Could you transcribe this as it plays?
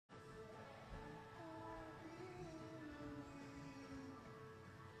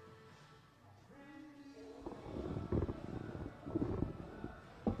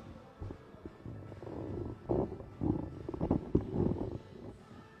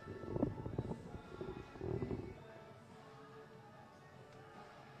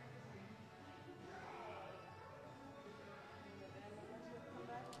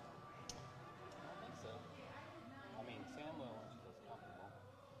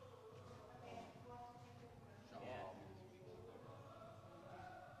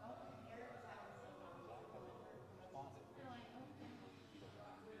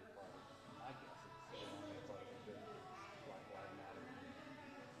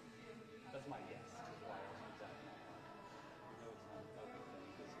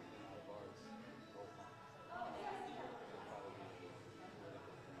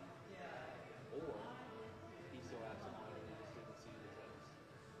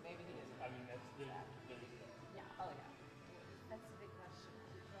Yeah. Yeah. Oh yeah. That's the big question.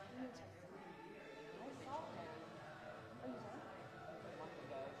 Let me text him. I saw him Oh, you did? a month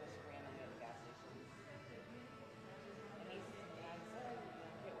ago, just randomly at the gas station. And I said,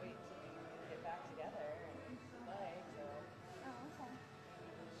 can't wait till we get back together and play. So Oh, okay.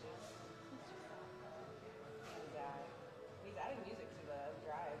 he's adding music to the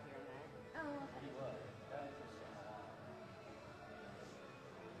drive here and there. Oh, okay. He was.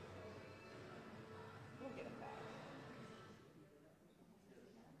 We'll get him back.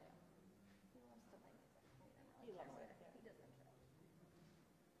 He loves to play music. He loves it, yeah. He doesn't care.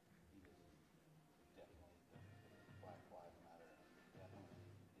 He just definitely the Black Lives Matter. Definitely.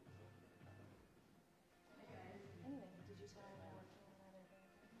 Anyway, did you tell him you're working on that other thing?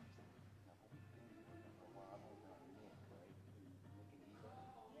 No, we've been working for a while. I'm over on Nick, right? Nick and Eva.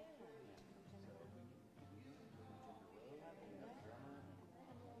 Yeah.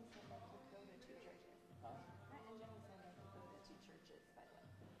 Huh? Matt and Jenny said they could go to 2 churches, by the way.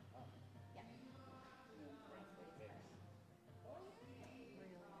 Oh. Yeah. Yeah, great Nice place, mix.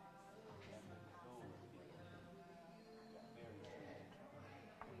 really nice. And the school is very true.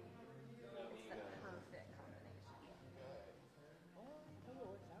 It's the perfect combination. Well, hope it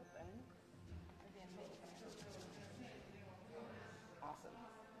works out then. We're being big fans. Awesome.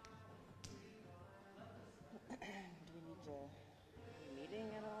 Do we need to meeting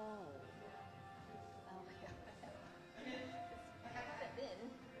at all? Or? Oh my god. I haven't been.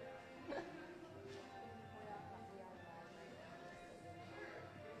 We are live right now, just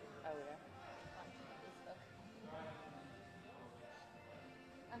so you know. Oh yeah. On Facebook.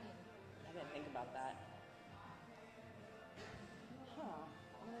 I mean, I didn't think about that. Huh.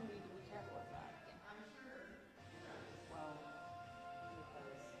 I'm gonna need to be careful with that. Well,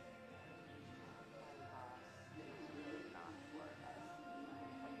 because my boss is really not for us.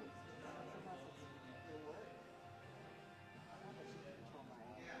 Like sometimes it's your work. Not that she can control my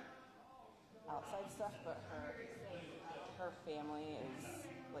outside stuff, but her family is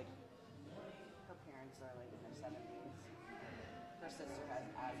like, her parents are like in their 70s. Her sister has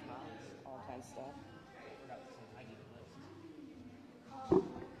asthma, all kinds of stuff. I forgot to say I need a list.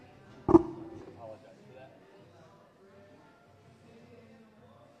 Apologize for that.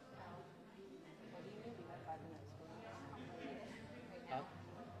 What do you need? You have 5 minutes. right Huh? now.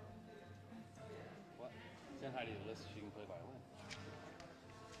 What? Send Heidi the list so she can play violin.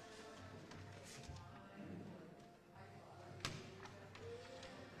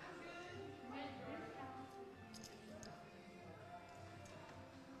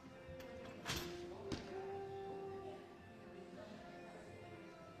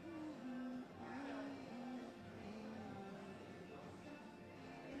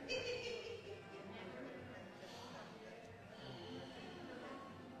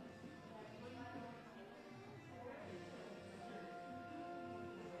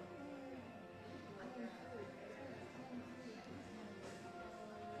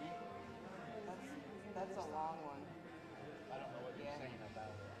 That's a long one. I don't know what you're Yeah. saying about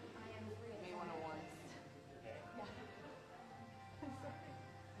it. You may want to once.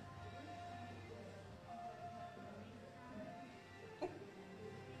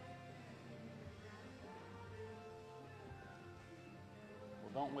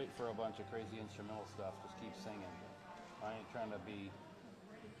 Well, don't wait for a bunch of crazy instrumental stuff. Just keep singing. I ain't trying to be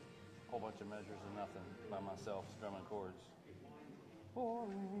a whole bunch of measures and nothing by myself strumming chords.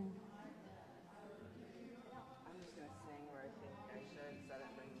 Boring. I'm just going to sing where I think I should so I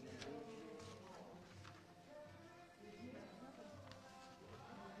don't bring music.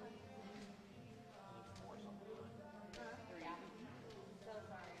 So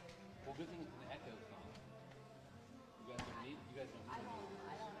sorry. Well, good thing the echo's gone. You guys don't need. You guys don't need.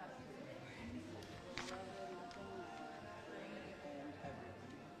 I don't have to.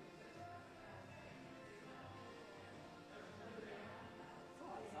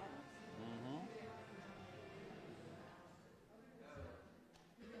 Mm-hmm.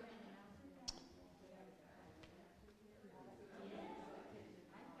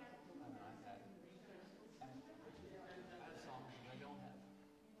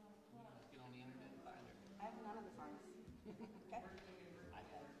 I have none of the songs. Okay.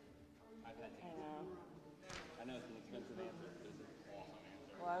 I know it's an expensive answer, but it's an awesome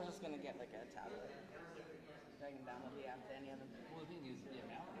answer. Well, I was just going to get like a tablet. So I can download the app to any of them. Well, the thing is, yeah,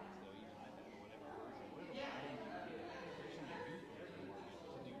 nowadays though, even iPad or whatever version, whatever version you get, there's some YouTube words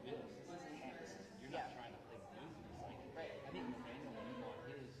to do this. This is text. You're not trying to play music. It's like, Right. I think Nathaniel, when he bought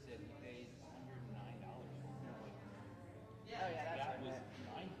his, said he paid $109 for it. Like, Oh yeah, that's that worth was it.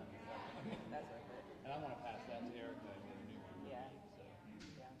 $900. That's worth it. And I want to pass that to Erica and get a new one. Yeah. So.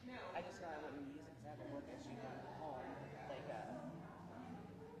 Yeah. I just know I wouldn't use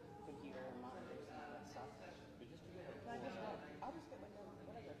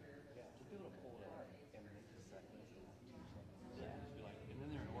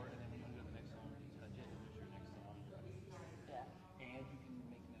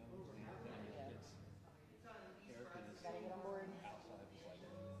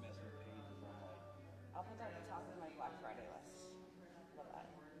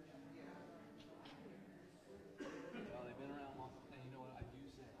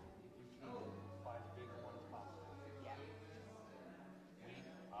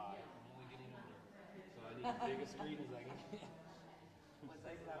biggest screen as I can get. What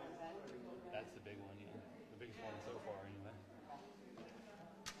size is that one, 10? That's the big one, yeah. The biggest one so far, anyway.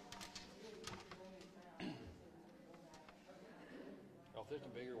 Oh, if there's a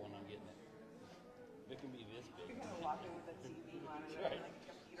bigger one, I'm getting it. If it can be this big. You're going to walk in with a TV monitor, Right. like a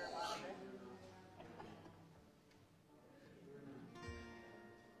computer monitor.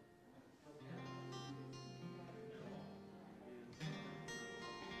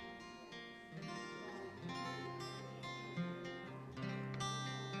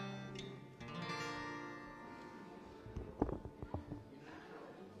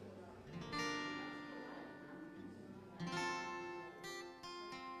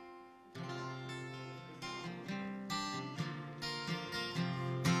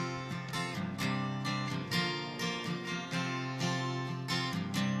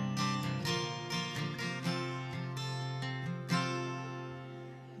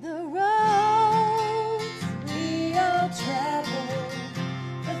 The roads we all travel,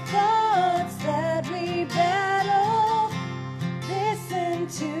 the thoughts that we battle, listen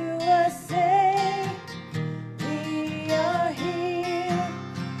to us say, we are here.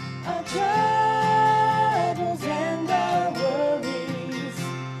 Our troubles and our worries,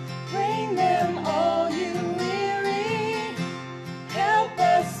 bring them all, you weary. Help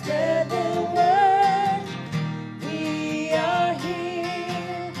us spread the word. We are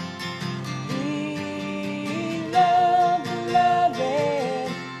here. We love the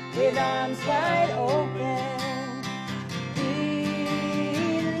beloved with arms wide open.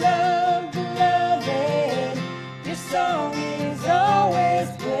 We love the beloved. Your song is always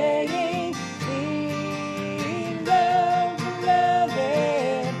playing. We love the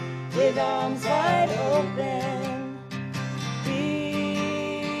beloved with arms wide open. Be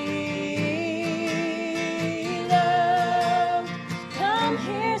loved. Come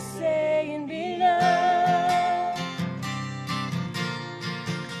here, say and be loved.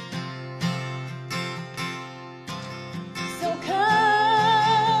 So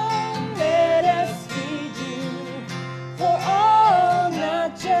come, let us feed you for all,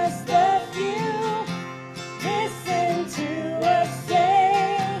 not just the few. Listen to us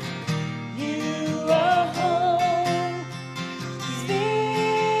say, you are home.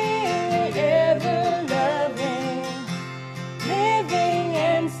 Spirit ever loving, living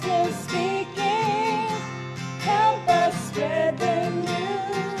and still speaking. Help us spread the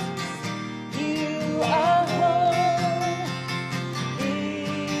news. You are home.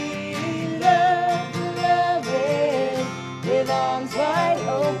 We love the beloved with arms wide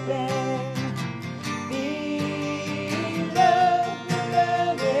open. We love the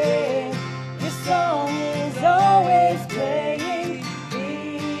beloved. Your song is always playing. We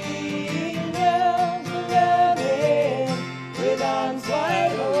love the beloved with arms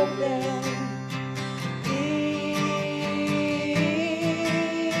wide open. We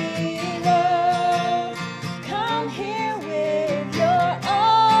love. Come here with your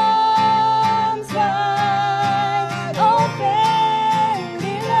arms wide open.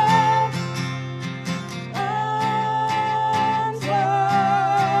 Be loved. Arms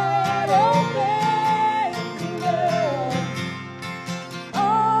wide open. Be loved.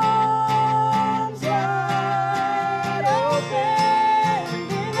 Arms wide open.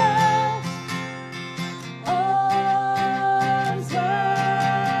 Be loved. Arms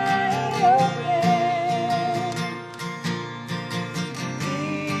wide open.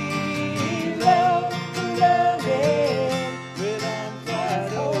 We love the beloved with arms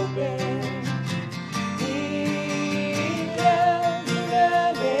wide open. We love the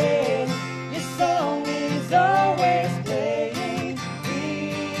beloved. Your song is always playing. We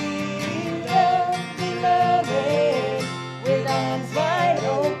love the beloved with arms wide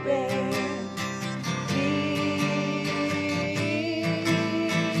open. We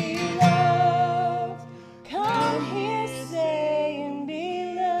love. Come here, say and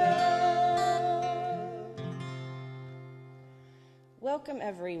be loved. Welcome,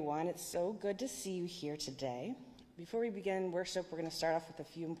 everyone. It's so good to see you here today. Before we begin worship, we're going to start off with a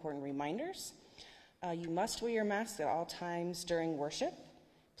few important reminders. You must wear your mask at all times during worship.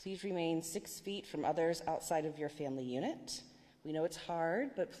 Please remain 6 feet from others outside of your family unit. We know it's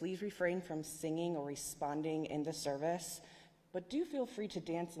hard, but please refrain from singing or responding in the service. But do feel free to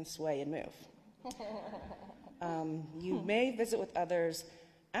dance and sway and move. You may visit with others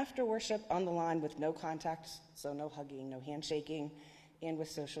after worship on the lawn with no contact, so no hugging, no handshaking, and with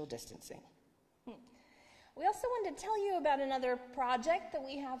social distancing. We also wanted to tell you about another project that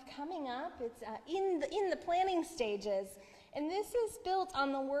we have coming up. It's in the planning stages, and this is built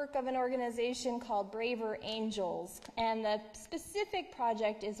on the work of an organization called Braver Angels, and the specific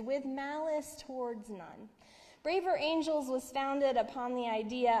project is With Malice Towards None. Braver Angels was founded upon the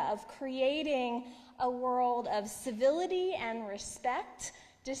idea of creating a world of civility and respect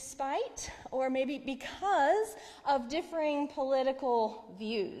despite, or maybe because, of differing political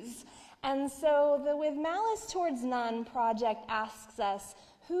views. And so the With Malice Towards None project asks us,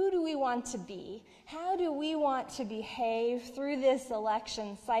 who do we want to be? How do we want to behave through this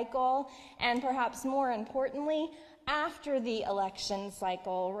election cycle? And perhaps more importantly, after the election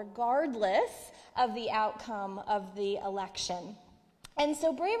cycle, regardless of the outcome of the election. And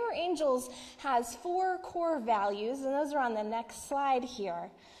so Braver Angels has 4 core values, and those are on the next slide here.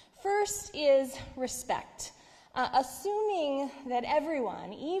 First is respect, assuming that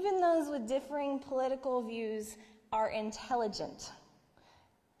everyone, even those with differing political views, are intelligent,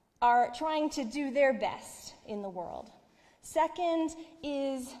 are trying to do their best in the world. Second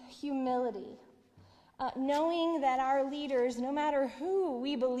is humility, knowing that our leaders, no matter who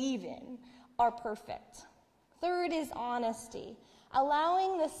we believe in, are perfect. Third is honesty,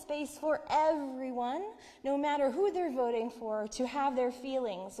 allowing the space for everyone, no matter who they're voting for, to have their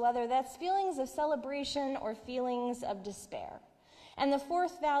feelings, whether that's feelings of celebration or feelings of despair. And the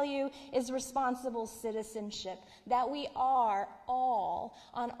fourth value is responsible citizenship, that we are all,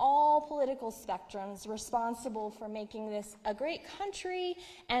 on all political spectrums, responsible for making this a great country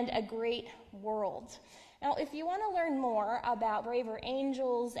and a great world. Now, if you want to learn more about Braver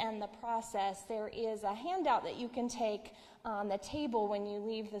Angels and the process, there is a handout that you can take on the table when you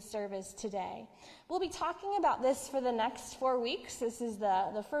leave the service today. We'll be talking about this for the next 4 weeks. This is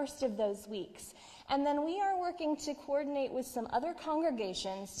the first of those weeks. And then we are working to coordinate with some other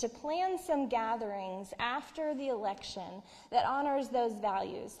congregations to plan some gatherings after the election that honors those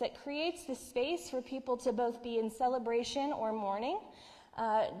values, that creates the space for people to both be in celebration or mourning,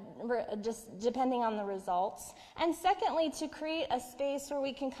 just depending on the results. And secondly, to create a space where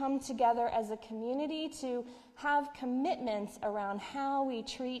we can come together as a community to have commitments around how we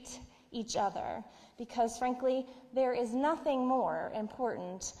treat each other. Because frankly, there is nothing more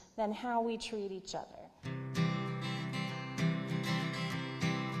important than how we treat each other.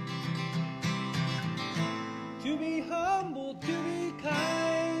 To be humble, to be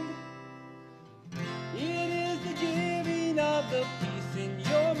kind, it is the giving of the peace in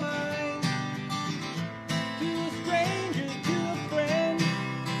your mind. To a stranger, to a friend,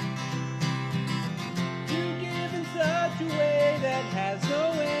 to give in such a way that has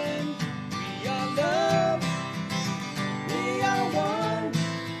no end. We are love, we are one,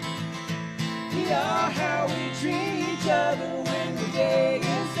 we are how we treat each other when the day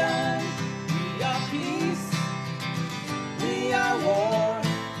is done. We are peace, we are war,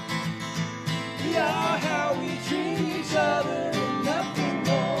 we are how we treat each other and nothing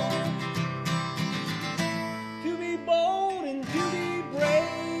more. To be bold and to be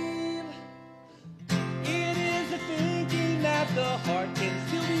brave, it is the thinking that the heart can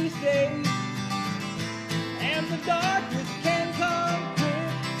still be saved, and the darkness can conquer.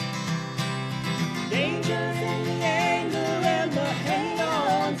 Dangers in the anger and the hang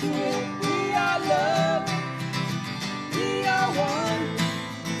on to it. We are love, we are one,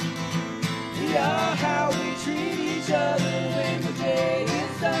 we are how we treat each other when the day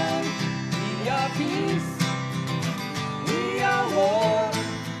is done. We are peace, we are war,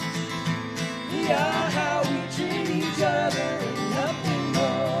 we are how we treat each other and nothing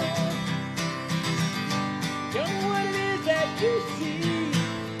more. Tell me what it is that you see.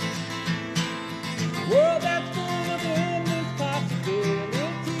 World that's full of endless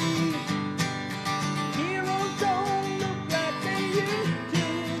possibilities. Heroes don't look like they used to.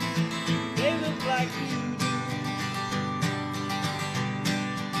 They look like you do.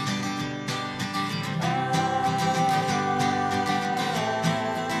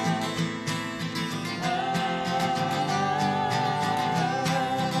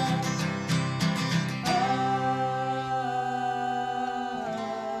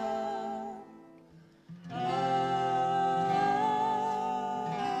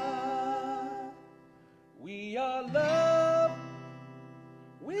 We are love,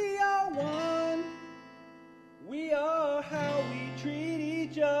 we are one, we are how we treat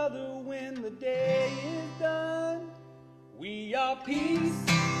each other when the day is done. We are peace,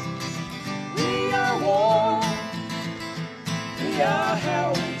 we are war, we are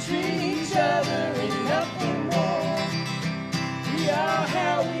how we treat each other and nothing more. We are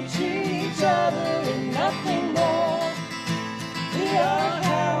how we treat each other and nothing more. We are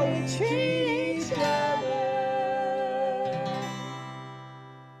how we treat each other.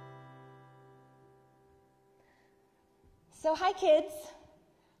 So hi kids.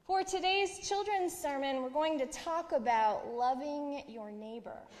 For today's children's sermon, we're going to talk about loving your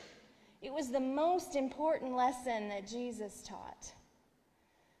neighbor. It was the most important lesson that Jesus taught.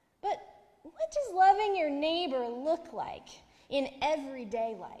 But what does loving your neighbor look like in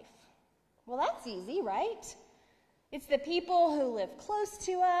everyday life? Well, that's easy, right? It's the people who live close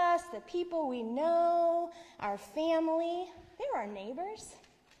to us, the people we know, our family. They're our neighbors.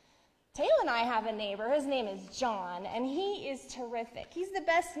 Taylor and I have a neighbor. His name is John, and he is terrific. He's the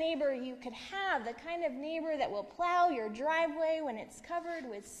best neighbor you could have, the kind of neighbor that will plow your driveway when it's covered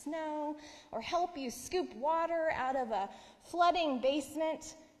with snow or help you scoop water out of a flooding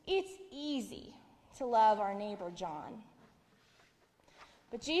basement. It's easy to love our neighbor John.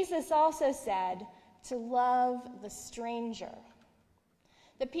 But Jesus also said to love the stranger,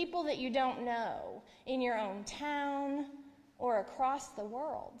 the people that you don't know in your own town or across the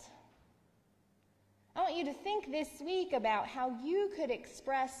world. I want you to think this week about how you could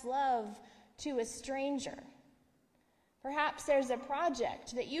express love to a stranger. Perhaps there's a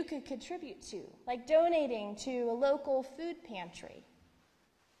project that you could contribute to, like donating to a local food pantry,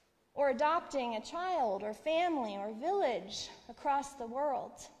 or adopting a child or family or village across the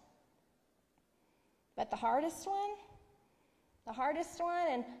world. But the hardest one,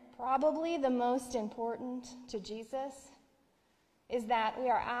 and probably the most important to Jesus, is that we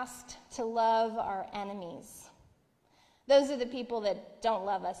are asked to love our enemies. Those are the people that don't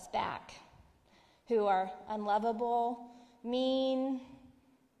love us back, who are unlovable, mean,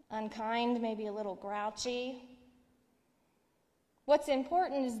 unkind, maybe a little grouchy. What's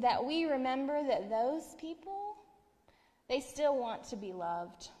important is that we remember that those people, they still want to be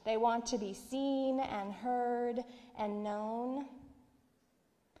loved. They want to be seen and heard and known.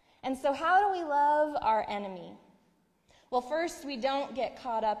 And so how do we love our enemy? Well, first, we don't get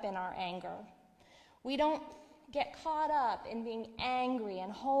caught up in our anger. We don't get caught up in being angry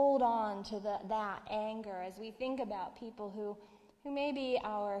and hold on to that anger as we think about people who may be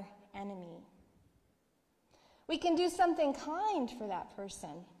our enemy. We can do something kind for that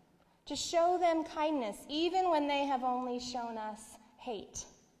person, to show them kindness, even when they have only shown us hate.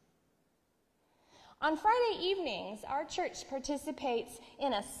 On Friday evenings, our church participates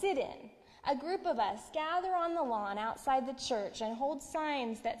in a sit-in. A group of us gather on the lawn outside the church and hold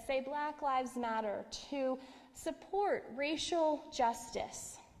signs that say Black Lives Matter to support racial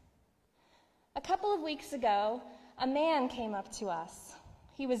justice. A couple of weeks ago, a man came up to us.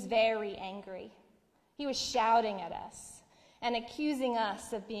 He was very angry. He was shouting at us and accusing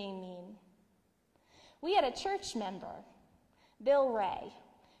us of being mean. We had a church member, Bill Ray,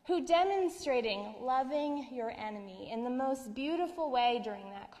 who demonstrating loving your enemy in the most beautiful way during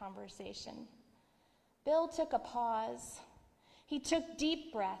that conversation. Bill took a pause. He took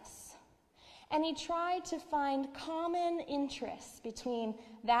deep breaths, and he tried to find common interests between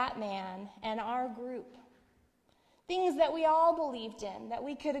that man and our group, things that we all believed in, that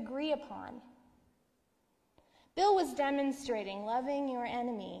we could agree upon. Bill was demonstrating loving your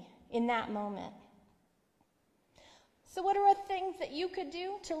enemy in that moment. So what are things that you could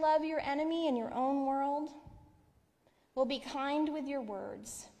do to love your enemy in your own world? Well, be kind with your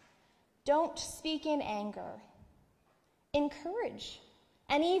words. Don't speak in anger. Encourage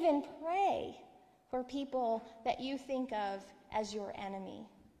and even pray for people that you think of as your enemy.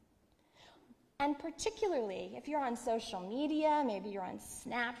 And particularly if you're on social media, maybe you're on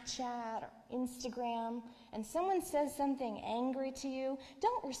Snapchat or Instagram, and someone says something angry to you,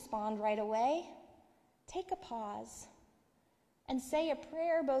 don't respond right away. Take a pause and say a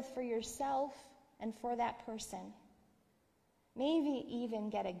prayer both for yourself and for that person. Maybe even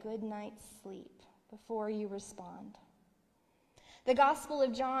get a good night's sleep before you respond. The Gospel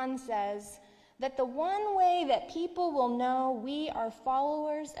of John says that the one way that people will know we are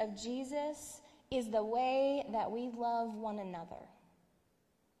followers of Jesus is the way that we love one another.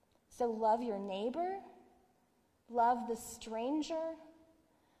 So love your neighbor, love the stranger,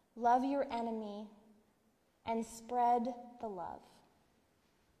 love your enemy, and spread the love.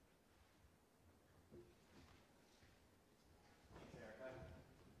 Thanks, Erica.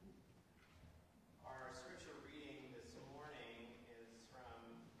 Our scripture reading this morning is from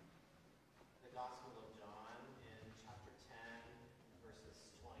the Gospel of John in chapter 10, verses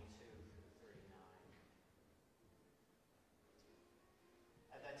 22 through 39.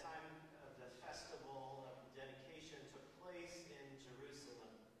 At that time of the festival of dedication took place in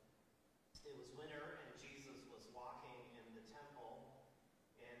Jerusalem. It was winter, and Jesus was walking in the temple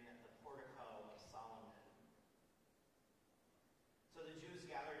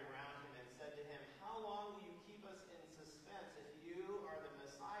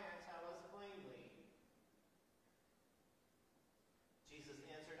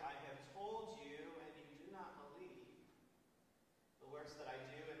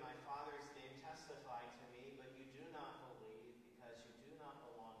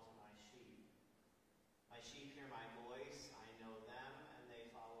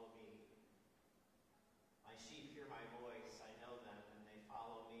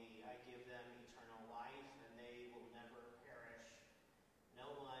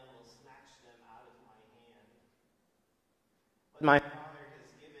my Father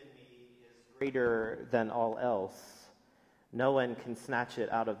has given me is greater than all else. No one can snatch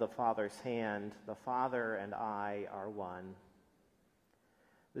it out of the Father's hand. The Father and I are one."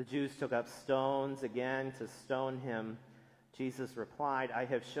 The Jews took up stones again to stone him. Jesus replied, "I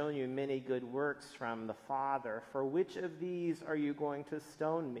have shown you many good works from the Father. For which of these are you going to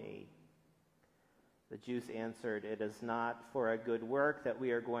stone me?" The Jews answered, "It is not for a good work that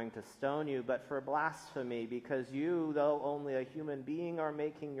we are going to stone you, but for blasphemy, because you, though only a human being, are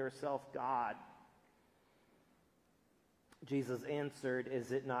making yourself God." Jesus answered,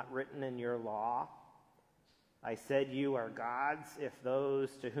 "Is it not written in your law? I said you are gods. If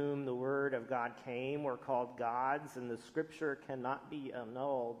those to whom the word of God came were called gods, and the scripture cannot be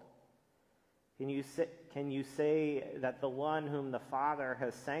annulled. Can you say that the one whom the Father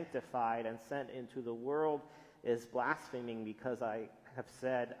has sanctified and sent into the world is blaspheming because I have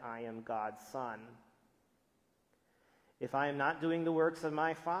said I am God's Son? If I am not doing the works of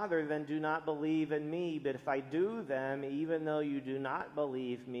my Father, then do not believe in me. But if I do them, even though you do not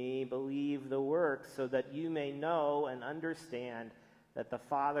believe me, believe the works, so that you may know and understand that the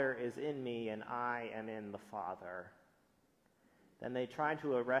Father is in me and I am in the Father." Then they tried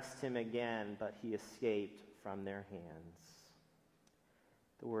to arrest him again, but he escaped from their hands.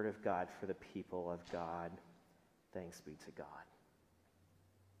 The word of God for the people of God. Thanks be to God.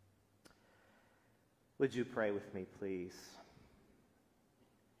 Would you pray with me, please?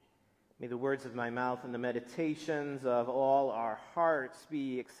 May the words of my mouth and the meditations of all our hearts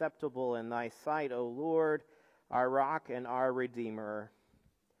be acceptable in thy sight, O Lord, our rock and our Redeemer.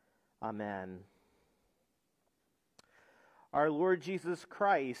 Amen. Our Lord Jesus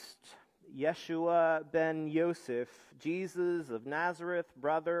Christ, Yeshua ben Yosef, Jesus of Nazareth,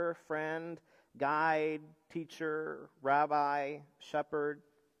 brother, friend, guide, teacher, rabbi, shepherd,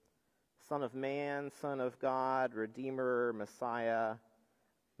 Son of Man, Son of God, Redeemer, Messiah,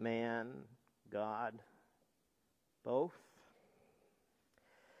 man, God, both.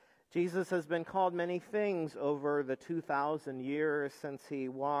 Jesus has been called many things over the 2,000 years since he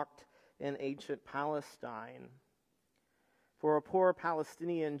walked in ancient Palestine. For a poor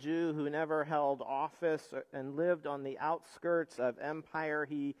Palestinian Jew who never held office and lived on the outskirts of empire,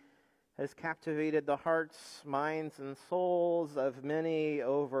 he has captivated the hearts, minds, and souls of many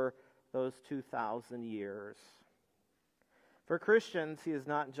over those 2,000 years. For Christians, he is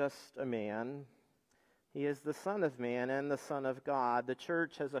not just a man. He is the Son of Man and the Son of God. The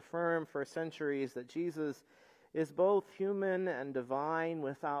church has affirmed for centuries that Jesus is both human and divine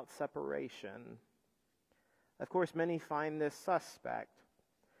without separation. Of course, many find this suspect.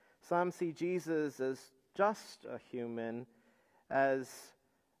 Some see Jesus as just a human, as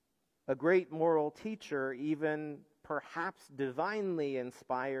a great moral teacher, even perhaps divinely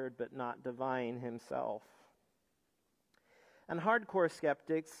inspired, but not divine himself. And hardcore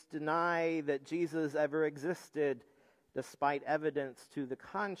skeptics deny that Jesus ever existed, despite evidence to the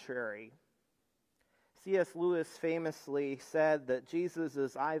contrary. C.S. Lewis famously said that Jesus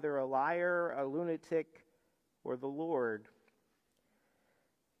is either a liar, a lunatic, or the Lord.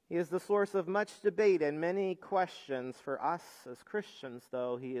 He is the source of much debate and many questions. For us as Christians,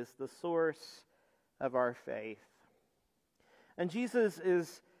 though, he is the source of our faith. And Jesus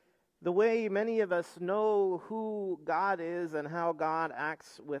is the way many of us know who God is and how God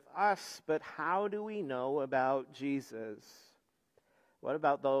acts with us. But how do we know about Jesus? What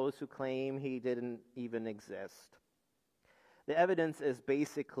about those who claim he didn't even exist? The evidence is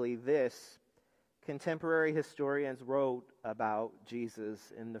basically this. Contemporary historians wrote about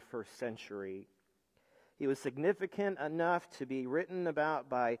Jesus in the first century. He was significant enough to be written about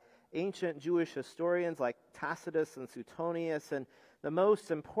by ancient Jewish historians like Tacitus and Suetonius, and the most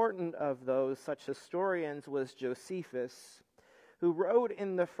important of those such historians was Josephus, who wrote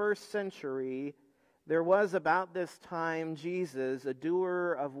in the first century, "There was about this time Jesus, a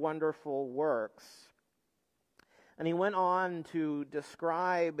doer of wonderful works." And he went on to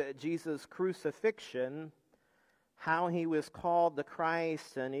describe Jesus' crucifixion, how he was called the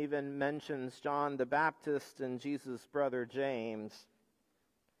Christ, and even mentions John the Baptist and Jesus' brother James.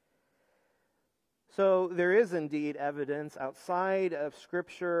 So there is indeed evidence outside of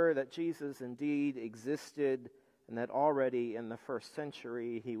Scripture that Jesus indeed existed, and that already in the first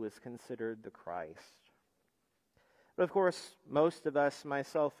century he was considered the Christ. But of course, most of us,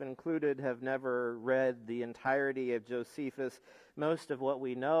 myself included, have never read the entirety of Josephus. Most of what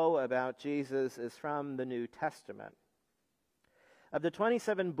we know about Jesus is from the New Testament. Of the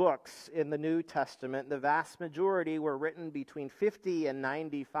 27 books in the New Testament, the vast majority were written between 50 and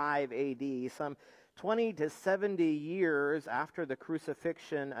 95 AD, some 20 to 70 years after the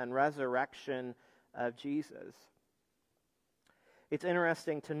crucifixion and resurrection of Jesus. It's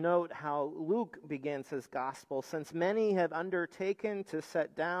interesting to note how Luke begins his gospel, since many have undertaken to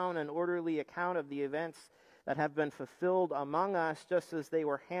set down an orderly account of the events that have been fulfilled among us, just as they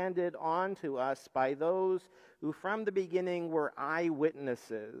were handed on to us by those who from the beginning were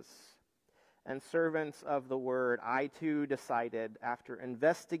eyewitnesses and servants of the word. I too decided, after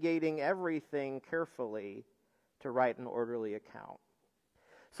investigating everything carefully, to write an orderly account.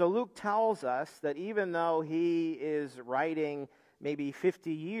 So Luke tells us that even though he is writing maybe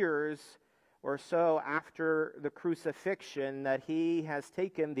 50 years or so after the crucifixion, that he has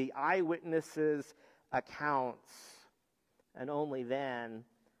taken the eyewitnesses' accounts and only then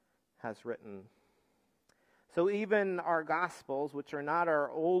has written. So even our Gospels, which are not our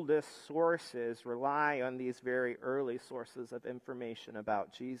oldest sources, rely on these very early sources of information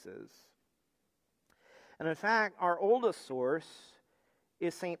about Jesus. And in fact, our oldest source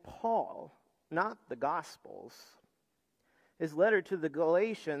is St. Paul, not the Gospels. His letter to the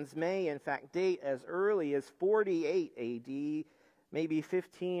Galatians may, in fact, date as early as 48 AD, maybe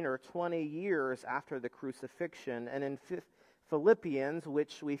 15 or 20 years after the crucifixion. And in Philippians,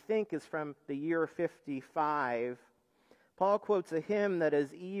 which we think is from the year 55, Paul quotes a hymn that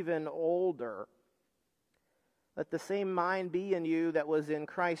is even older. Let the same mind be in you that was in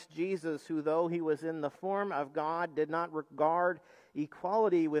Christ Jesus, who, though he was in the form of God, did not regard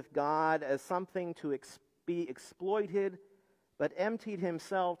equality with God as something to be exploited, but emptied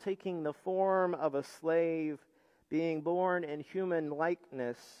himself, taking the form of a slave, being born in human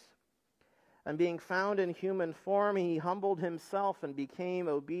likeness. And being found in human form, he humbled himself and became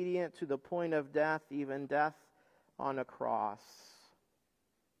obedient to the point of death, even death on a cross.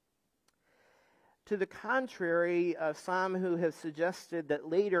 To the contrary of some who have suggested that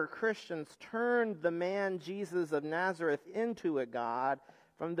later Christians turned the man Jesus of Nazareth into a god,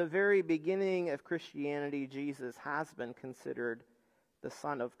 from the very beginning of Christianity, Jesus has been considered the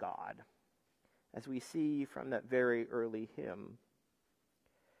Son of God, as we see from that very early hymn.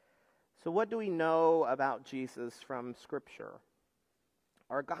 So what do we know about Jesus from Scripture?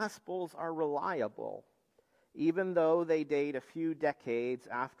 Our Gospels are reliable, even though they date a few decades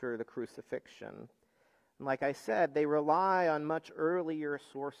after the crucifixion. And like I said, they rely on much earlier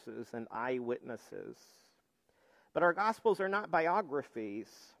sources and eyewitnesses. But our Gospels are not biographies.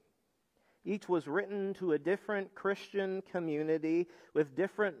 Each was written to a different Christian community with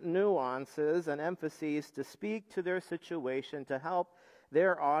different nuances and emphases to speak to their situation, to help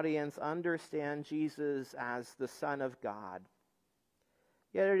their audience understand Jesus as the Son of God.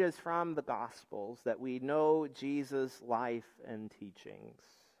 Yet it is from the Gospels that we know Jesus' life and teachings.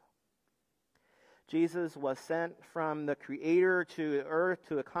 Jesus was sent from the Creator to earth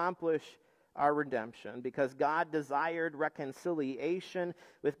to accomplish our redemption. Because God desired reconciliation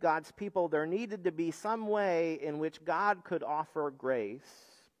with God's people, there needed to be some way in which God could offer grace.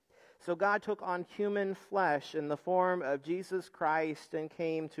 So God took on human flesh in the form of Jesus Christ and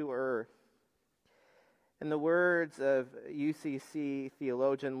came to earth. In the words of UCC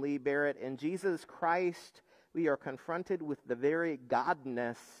theologian Lee Barrett, in Jesus Christ we are confronted with the very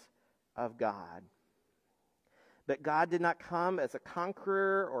godness of God. But God did not come as a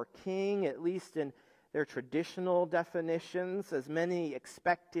conqueror or king, at least in their traditional definitions, as many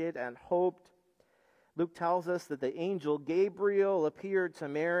expected and hoped. Luke tells us that the angel Gabriel appeared to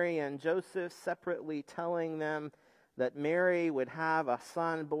Mary and Joseph separately, telling them that Mary would have a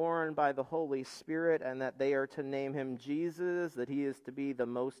son born by the Holy Spirit and that they are to name him Jesus, that he is to be the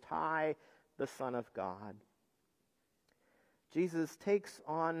Most High, the Son of God. Jesus takes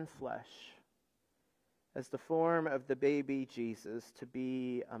on flesh as the form of the baby Jesus to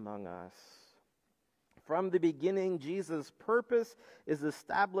be among us. From the beginning, Jesus' purpose is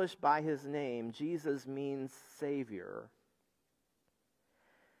established by his name. Jesus means Savior.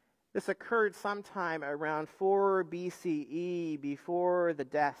 This occurred sometime around 4 BCE, before the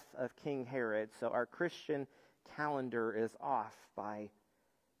death of King Herod, so our Christian calendar is off by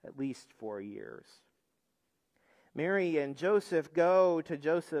at least 4 years. Mary and Joseph go to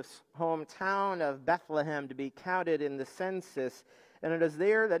Joseph's hometown of Bethlehem to be counted in the census. And it is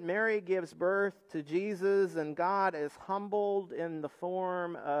there that Mary gives birth to Jesus, and God is humbled in the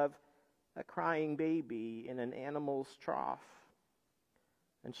form of a crying baby in an animal's trough.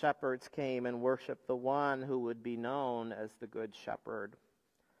 And shepherds came and worshiped the one who would be known as the Good Shepherd.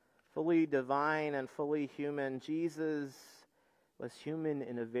 Fully divine and fully human, Jesus was human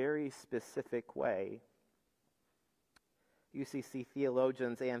in a very specific way. UCC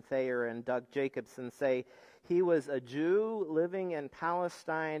theologians Ann Thayer and Doug Jacobson say he was a Jew living in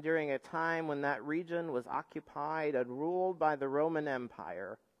Palestine during a time when that region was occupied and ruled by the Roman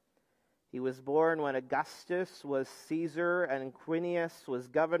Empire. He was born when Augustus was Caesar and Quirinius was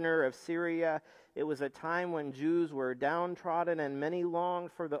governor of Syria. It was a time when Jews were downtrodden and many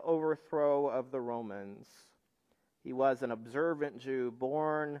longed for the overthrow of the Romans. He was an observant Jew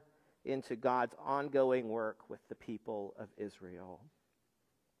born into God's ongoing work with the people of Israel.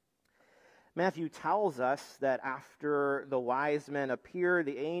 Matthew tells us that after the wise men appeared,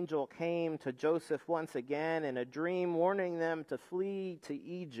 the angel came to Joseph once again in a dream, warning them to flee to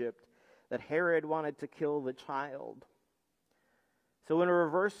Egypt, that Herod wanted to kill the child. So in a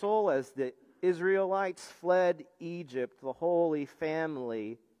reversal, as the Israelites fled Egypt, the Holy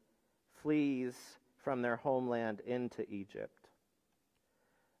Family flees from their homeland into Egypt.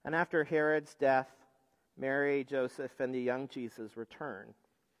 And after Herod's death, Mary, Joseph, and the young Jesus returned.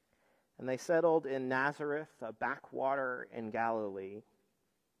 And they settled in Nazareth, a backwater in Galilee.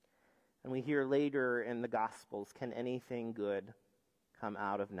 And we hear later in the Gospels, can anything good come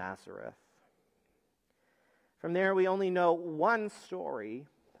out of Nazareth? From there, we only know one story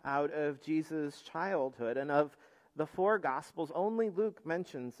out of Jesus' childhood, and of the four Gospels, only Luke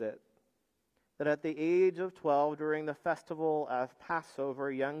mentions it, that at the age of 12, during the festival of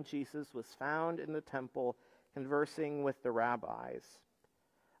Passover, young Jesus was found in the temple conversing with the rabbis.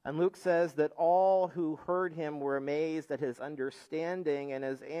 And Luke says that all who heard him were amazed at his understanding and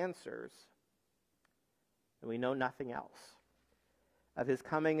his answers. And we know nothing else of his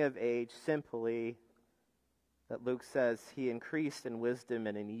coming of age, simply that Luke says he increased in wisdom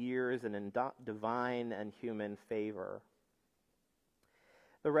and in years and in divine and human favor.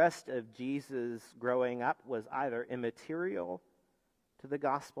 The rest of Jesus' growing up was either immaterial to the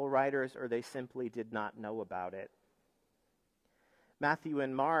gospel writers or they simply did not know about it. Matthew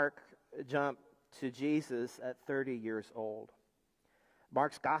and Mark jump to Jesus at 30 years old.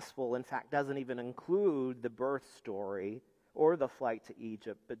 Mark's gospel, in fact, doesn't even include the birth story or the flight to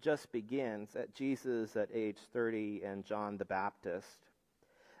Egypt, but just begins at Jesus at age 30 and John the Baptist.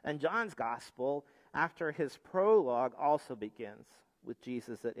 And John's gospel, after his prologue, also begins with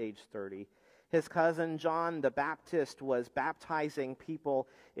Jesus at age 30. His cousin John the Baptist was baptizing people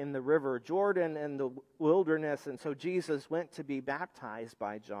in the river Jordan in the wilderness, and so Jesus went to be baptized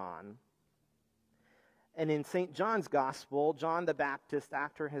by John. And in St. John's Gospel, John the Baptist,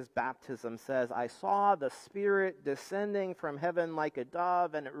 after his baptism, says, I saw the Spirit descending from heaven like a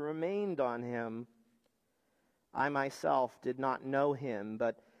dove, and it remained on him. I myself did not know him,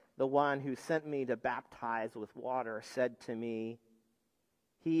 but the one who sent me to baptize with water said to me,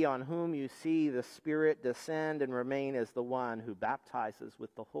 He on whom you see the Spirit descend and remain is the one who baptizes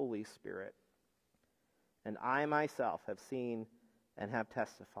with the Holy Spirit. And I myself have seen and have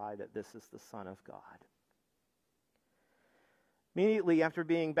testified that this is the Son of God. Immediately after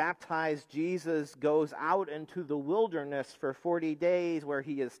being baptized, Jesus goes out into the wilderness for 40 days where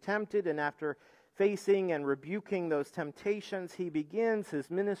he is tempted, and after facing and rebuking those temptations, he begins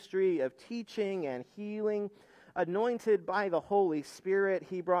his ministry of teaching and healing. Anointed by the Holy Spirit,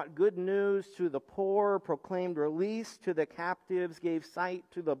 he brought good news to the poor, proclaimed release to the captives, gave sight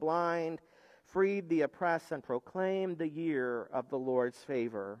to the blind, freed the oppressed, and proclaimed the year of the Lord's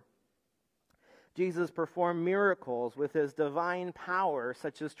favor. Jesus performed miracles with his divine power,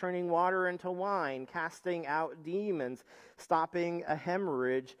 such as turning water into wine, casting out demons, stopping a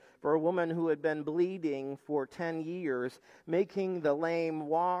hemorrhage for a woman who had been bleeding for 10 years, making the lame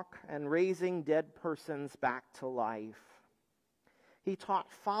walk, and raising dead persons back to life. He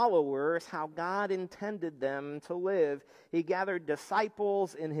taught followers how God intended them to live. He gathered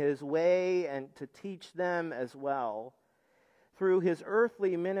disciples in his way and to teach them as well. Through his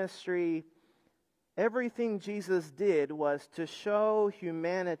earthly ministry, everything Jesus did was to show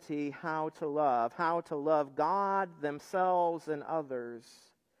humanity how to love God, themselves, and others.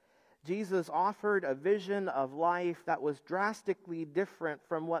 Jesus offered a vision of life that was drastically different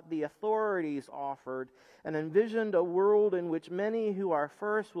from what the authorities offered, and envisioned a world in which many who are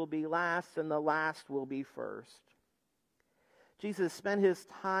first will be last and the last will be first. Jesus spent his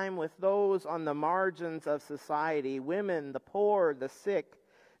time with those on the margins of society, women, the poor, the sick,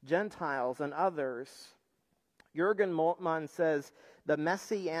 Gentiles, and others. Jürgen Moltmann says, the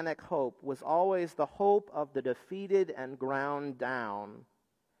messianic hope was always the hope of the defeated and ground down.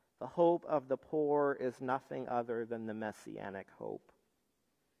 The hope of the poor is nothing other than the messianic hope.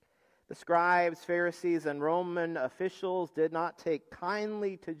 The scribes, Pharisees, and Roman officials did not take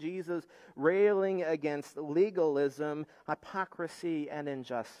kindly to Jesus railing against legalism, hypocrisy, and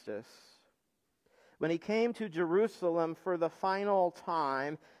injustice. When he came to Jerusalem for the final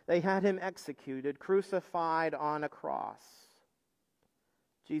time, they had him executed, crucified on a cross.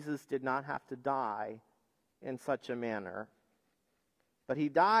 Jesus did not have to die in such a manner. But he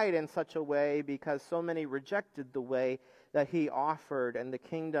died in such a way because so many rejected the way that he offered and the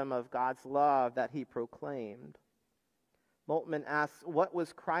kingdom of God's love that he proclaimed. Moltmann asks, what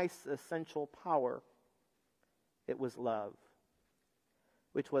was Christ's essential power? It was love,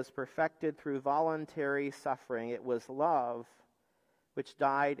 which was perfected through voluntary suffering. It was love which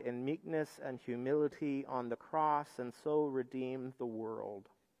died in meekness and humility on the cross and so redeemed the world.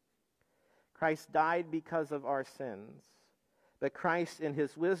 Christ died because of our sins, but Christ in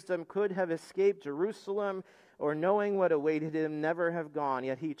his wisdom could have escaped Jerusalem or, knowing what awaited him, never have gone.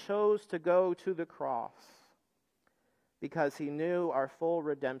 Yet he chose to go to the cross because he knew our full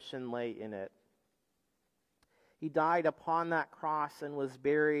redemption lay in it. He died upon that cross and was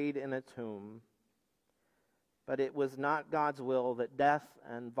buried in a tomb. But it was not God's will that death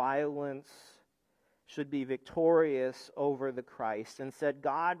and violence should be victorious over the Christ. Instead,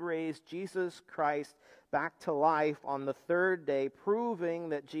 God raised Jesus Christ back to life on the third day, proving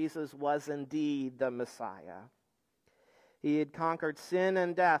that Jesus was indeed the Messiah. He had conquered sin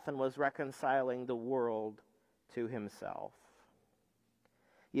and death and was reconciling the world to himself.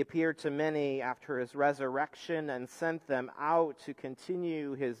 He appeared to many after his resurrection and sent them out to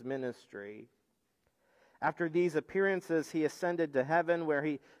continue his ministry. After these appearances, he ascended to heaven, where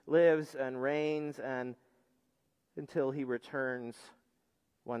he lives and reigns and until he returns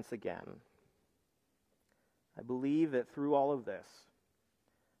once again. I believe that through all of this,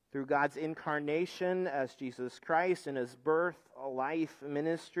 through God's incarnation as Jesus Christ in his birth, life,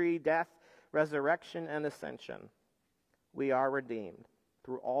 ministry, death, resurrection, and ascension, we are redeemed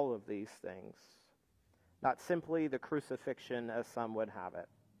through all of these things, not simply the crucifixion as some would have it.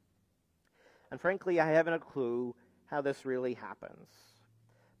 And frankly, I haven't a clue how this really happens.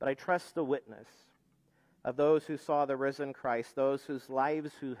 But I trust the witness of those who saw the risen Christ, those whose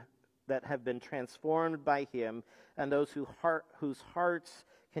lives that have been transformed by him, and those whose hearts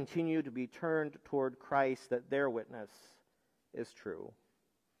continue to be turned toward Christ, that their witness is true.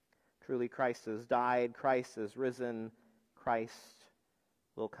 Truly, Christ has died, Christ is risen, Christ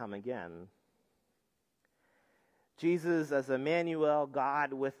will come again. Jesus, as Emmanuel,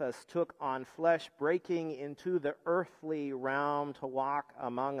 God with us, took on flesh, breaking into the earthly realm to walk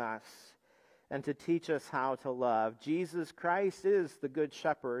among us and to teach us how to love. Jesus Christ is the good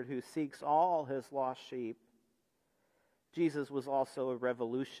shepherd who seeks all his lost sheep. Jesus was also a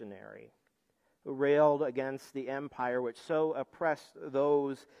revolutionary who railed against the empire which so oppressed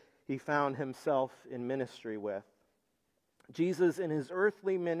those he found himself in ministry with. Jesus in his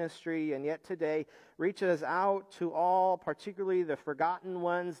earthly ministry and yet today reaches out to all, particularly the forgotten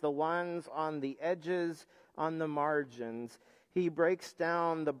ones, the ones on the edges, on the margins. He breaks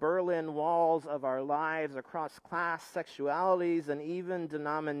down the Berlin walls of our lives across class, sexualities, and even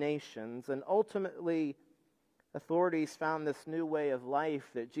denominations. And ultimately, authorities found this new way of life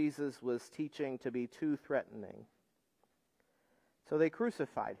that Jesus was teaching to be too threatening. So they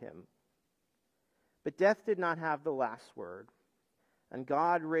crucified him. But death did not have the last word, and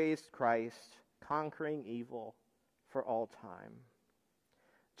God raised Christ, conquering evil for all time.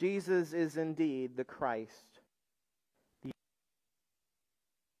 Jesus is indeed the Christ. He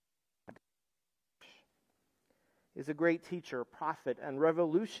is a great teacher, prophet, and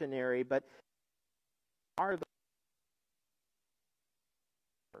revolutionary, but are the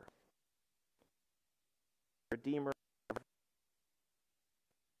Redeemer.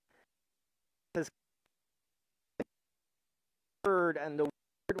 Word, and the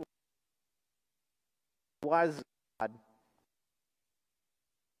Word was God.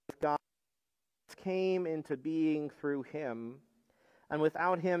 God came into being through him, and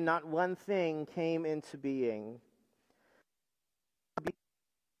without him not one thing came into being. The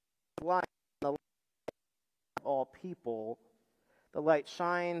light of all people, the light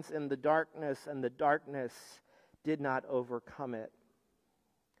shines in the darkness, and the darkness did not overcome it.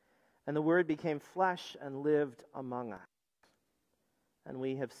 And the Word became flesh and lived among us, and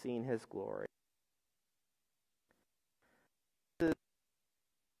we have seen his glory. The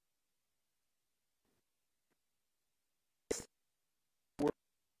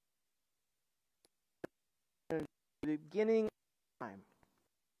beginning of time,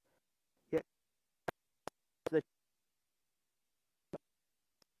 yet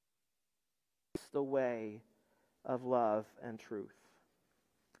the way of love and truth.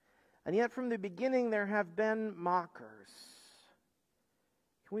 And yet from the beginning there have been mockers.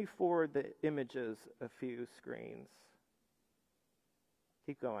 Can we forward the images a few screens?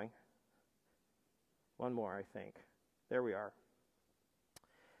 Keep going. One more, I think. There we are.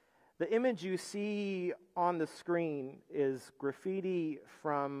 The image you see on the screen is graffiti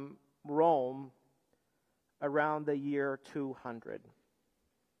from Rome around the year 200.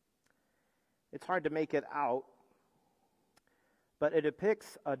 It's hard to make it out, but it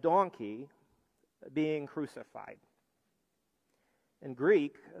depicts a donkey being crucified. In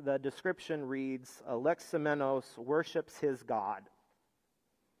Greek, the description reads, Alexamenos worships his God.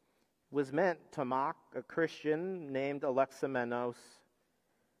 It was meant to mock a Christian named Alexamenos,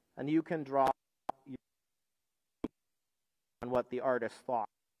 and you can draw on what the artist thought.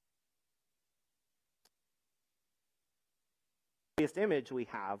 The earliest image we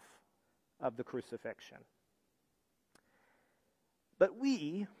have of the crucifixion. But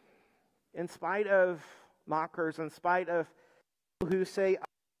we, in spite of mockers, in spite of people who say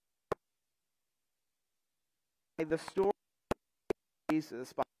the story of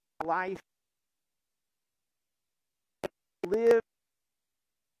Jesus, by life, live,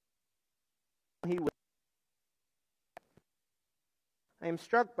 he was. I am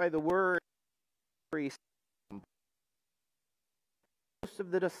struck by the word. Most of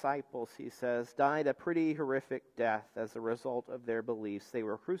the disciples, he says, died a pretty horrific death as a result of their beliefs. They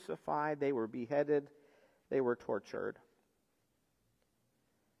were crucified, they were beheaded, they were tortured.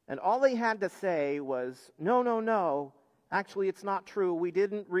 And all they had to say was, no, no, no, actually it's not true, we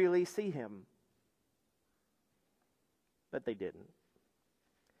didn't really see him. But they didn't.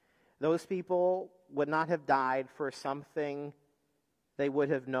 Those people would not have died for something they would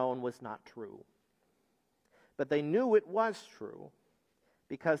have known was not true. But they knew it was true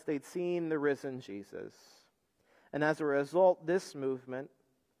because they'd seen the risen Jesus. And as a result, this movement,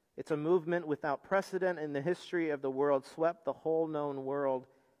 it's a movement without precedent in the history of the world, swept the whole known world,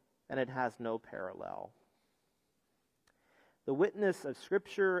 and it has no parallel. The witness of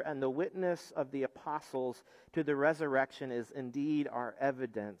Scripture and the witness of the apostles to the resurrection is indeed our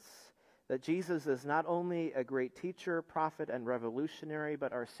evidence that Jesus is not only a great teacher, prophet, and revolutionary,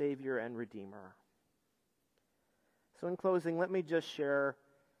 but our Savior and Redeemer. So in closing, let me just share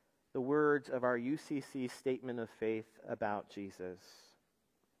the words of our UCC statement of faith about Jesus.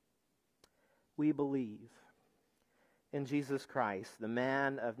 We believe in Jesus Christ, the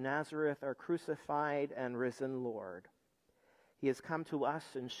man of Nazareth, our crucified and risen Lord. He has come to us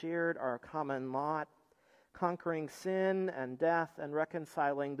and shared our common lot, conquering sin and death and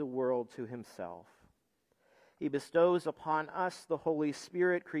reconciling the world to himself. He bestows upon us the Holy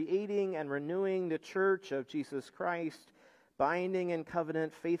Spirit, creating and renewing the church of Jesus Christ, binding in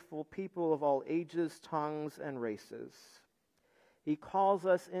covenant faithful people of all ages, tongues, and races. He calls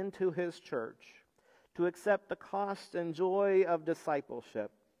us into his church to accept the cost and joy of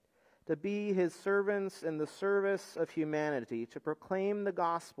discipleship, to be his servants in the service of humanity, to proclaim the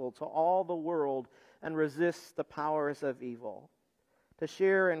gospel to all the world and resist the powers of evil, to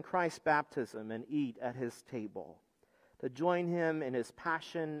share in Christ's baptism and eat at his table, to join him in his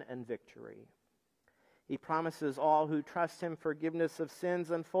passion and victory. He promises all who trust him forgiveness of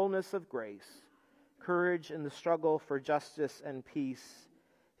sins and fullness of grace, courage in the struggle for justice and peace,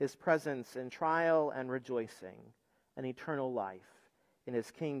 his presence in trial and rejoicing, and eternal life in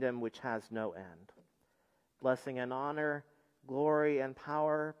his kingdom which has no end. Blessing and honor, glory and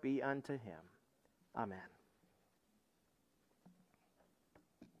power be unto him. Amen.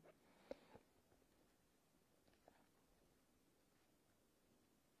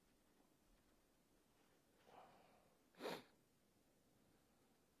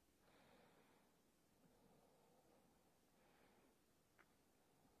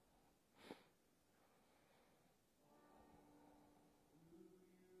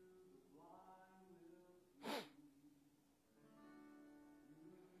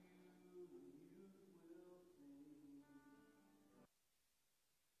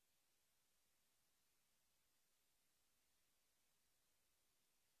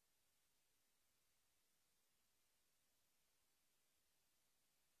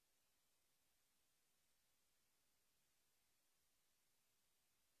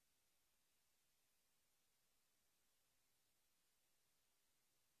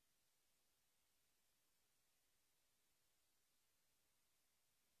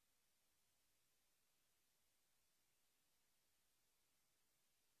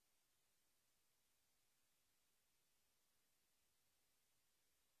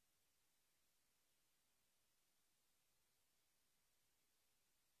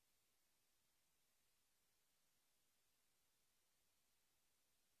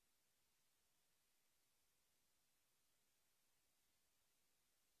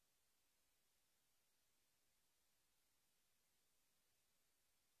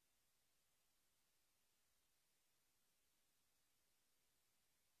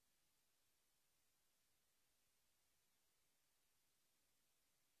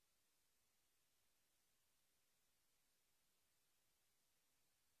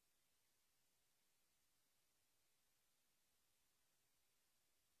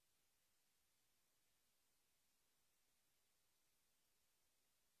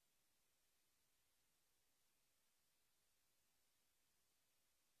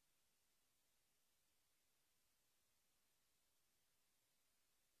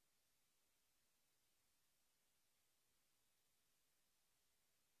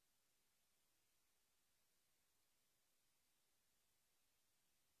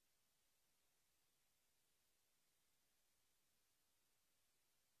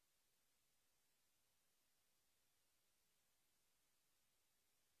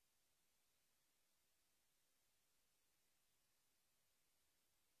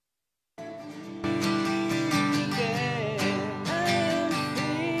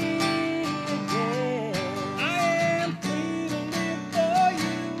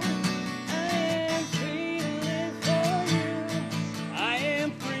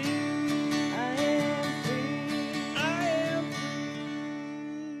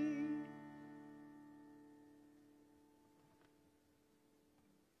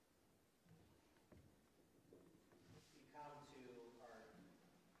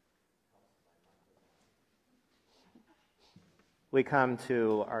 we come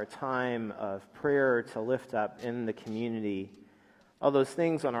to our time of prayer to lift up in the community all those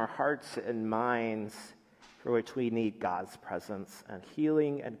things on our hearts and minds for which we need God's presence and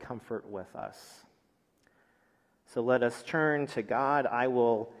healing and comfort with us. So let us turn to God. I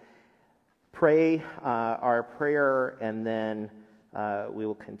will pray our prayer, and then we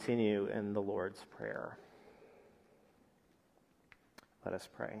will continue in the Lord's Prayer. Let us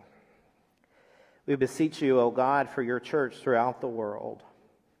pray. We beseech you, O God, for your church throughout the world.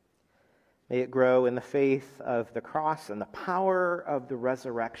 May it grow in the faith of the cross and the power of the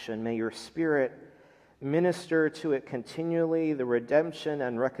resurrection. May your Spirit minister to it continually the redemption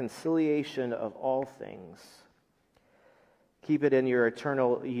and reconciliation of all things. Keep it in your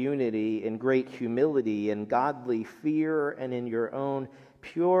eternal unity, in great humility, in godly fear, and in your own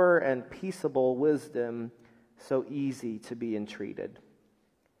pure and peaceable wisdom, so easy to be entreated.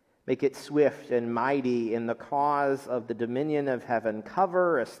 Make it swift and mighty in the cause of the dominion of heaven.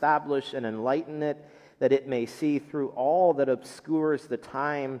 Cover, establish, and enlighten it, that it may see through all that obscures the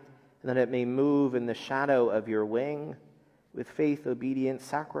time, and that it may move in the shadow of your wing, with faith, obedience,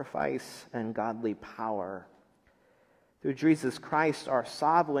 sacrifice, and godly power. Through Jesus Christ, our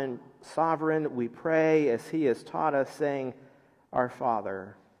sovereign, we pray as he has taught us, saying, Our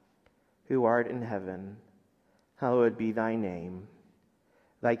Father, who art in heaven, hallowed be thy name.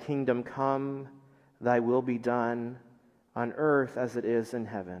 Thy kingdom come, thy will be done, on earth as it is in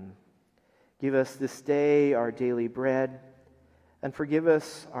heaven. Give us this day our daily bread, and forgive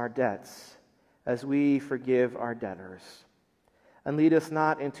us our debts, as we forgive our debtors. And lead us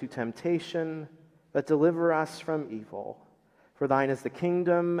not into temptation, but deliver us from evil. For thine is the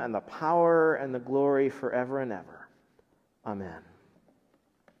kingdom, and the power, and the glory forever and ever. Amen.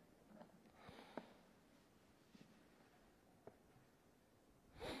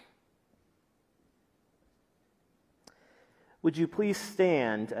 Would you please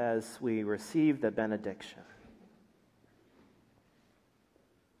stand as we receive the benediction?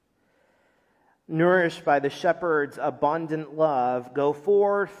 Nourished by the shepherd's abundant love, go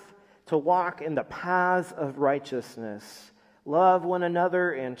forth to walk in the paths of righteousness. Love one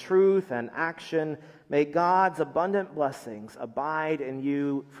another in truth and action. May God's abundant blessings abide in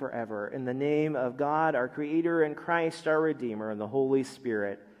you forever. In the name of God, our Creator, and Christ, our Redeemer, and the Holy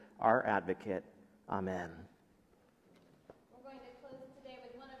Spirit, our Advocate. Amen.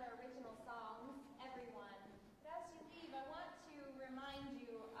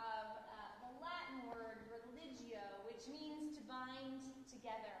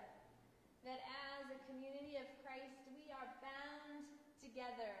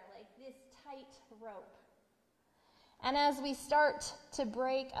 Together like this tight rope. And as we start to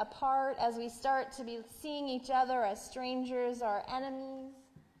break apart, as we start to be seeing each other as strangers or enemies,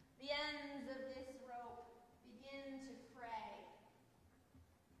 the ends of this rope begin to fray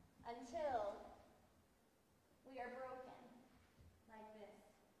until we are broken like this.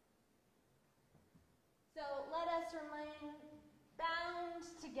 So let us remain bound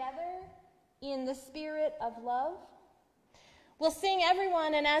together in the spirit of love. We'll sing,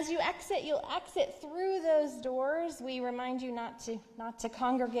 everyone, and as you exit, you'll exit through those doors. We remind you not to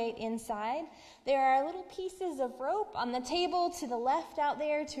congregate inside. There are little pieces of rope on the table to the left out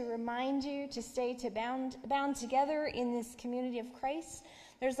there to remind you to stay bound together in this community of Christ.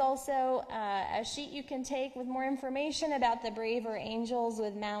 There's also a sheet you can take with more information about the Braver Angels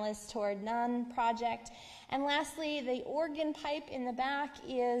with Malice Toward None project. And lastly, the organ pipe in the back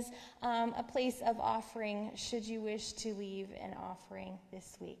is a place of offering should you wish to leave an offering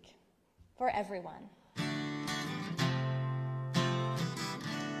this week for everyone.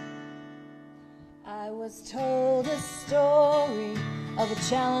 I was told a story of a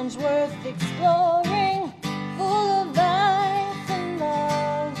challenge worth exploring, full of life and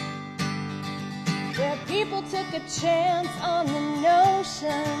love, where people took a chance on the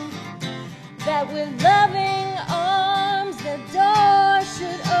notion that with loving arms the door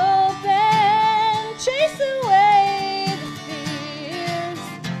should open, chase away the fears.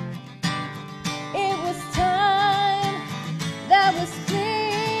 It was time that was clear,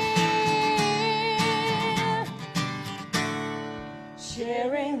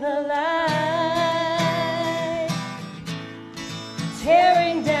 sharing the light,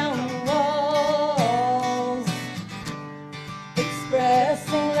 tearing down the walls,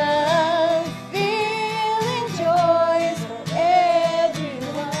 expressing love,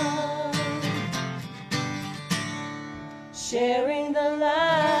 sharing